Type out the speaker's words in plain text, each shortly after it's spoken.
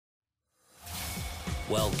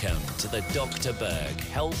Welcome to the Dr. Berg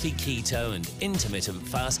Healthy Keto and Intermittent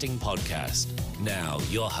Fasting Podcast. Now,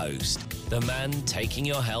 your host, the man taking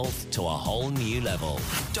your health to a whole new level,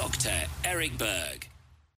 Dr. Eric Berg.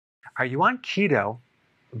 Are you on keto,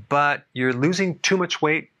 but you're losing too much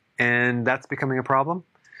weight and that's becoming a problem?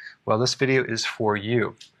 Well, this video is for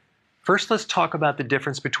you. First, let's talk about the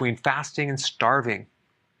difference between fasting and starving.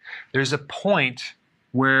 There's a point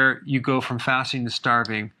where you go from fasting to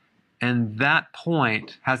starving, and that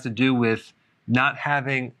point has to do with not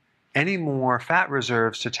having any more fat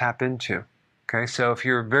reserves to tap into. Okay, so if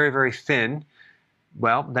you're very, very thin,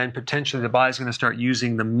 well, then potentially the body's going to start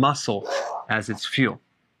using the muscle as its fuel.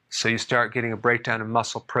 So you start getting a breakdown of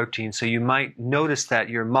muscle protein. So you might notice that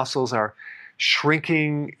your muscles are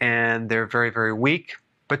shrinking and they're very, very weak.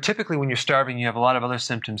 But typically when you're starving, you have a lot of other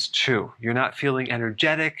symptoms too. You're not feeling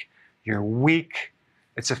energetic, you're weak,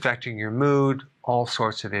 it's affecting your mood, all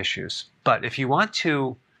sorts of issues. But if you want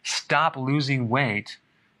to stop losing weight,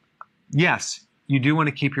 yes, you do want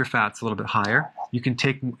to keep your fats a little bit higher. You can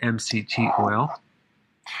take MCT oil.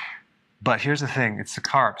 But here's the thing, it's the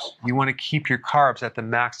carbs. You want to keep your carbs at the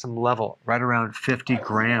maximum level, right around 50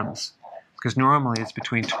 grams. Because normally it's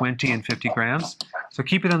between 20 and 50 grams. So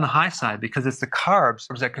keep it on the high side because it's the carbs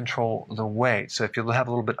that control the weight. So if you have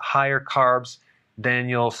a little bit higher carbs, then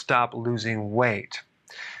you'll stop losing weight.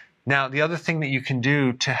 Now, the other thing that you can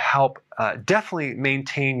do to help definitely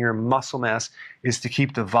maintain your muscle mass is to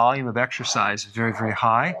keep the volume of exercise very, very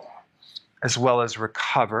high, as well as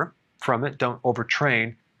recover from it. Don't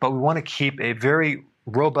overtrain. But we want to keep a very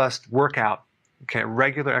robust workout, okay,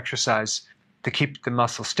 regular exercise to keep the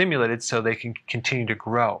muscle stimulated so they can continue to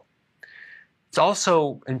grow. It's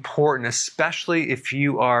also important, especially if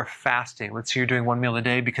you are fasting. Let's say you're doing one meal a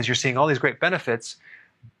day because you're seeing all these great benefits,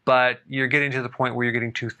 but you're getting to the point where you're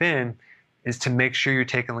getting too thin, is to make sure you're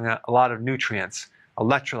taking a lot of nutrients,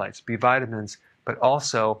 electrolytes, B vitamins, but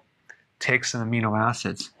also take some amino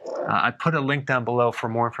acids. I put a link down below for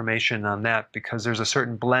more information on that because there's a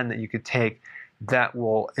certain blend that you could take that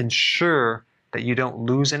will ensure that you don't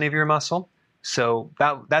lose any of your muscle. So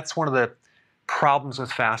that's one of the problems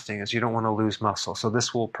with fasting is you don't want to lose muscle. So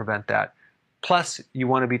this will prevent that. Plus, you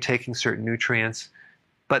want to be taking certain nutrients.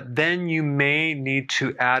 But then you may need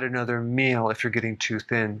to add another meal if you're getting too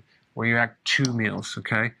thin, where you have 2 meals,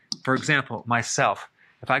 okay? For example, myself,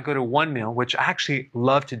 if I go to 1 meal, which I actually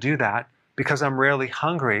love to do that because I'm rarely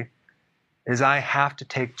hungry, is I have to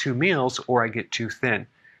take 2 meals or I get too thin.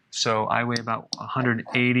 So I weigh about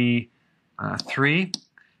 183.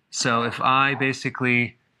 So if I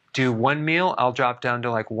basically do 1 meal, I'll drop down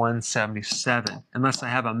to like 177, unless I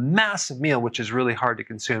have a massive meal, which is really hard to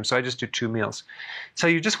consume. So I just do 2 meals. So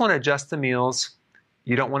you just want to adjust the meals.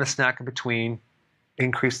 You don't want to snack in between.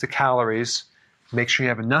 Increase the calories. Make sure you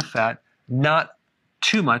have enough fat, not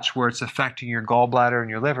too much where it's affecting your gallbladder and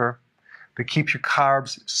your liver, but keep your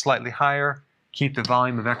carbs slightly higher. Keep the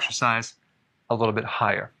volume of exercise a little bit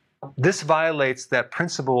higher. This violates that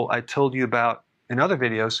principle I told you about in other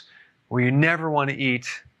videos where you never want to eat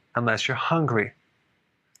unless you're hungry,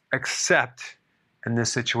 except in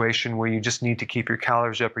this situation where you just need to keep your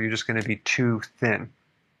calories up or you're just going to be too thin.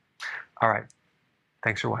 All right.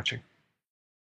 Thanks for watching.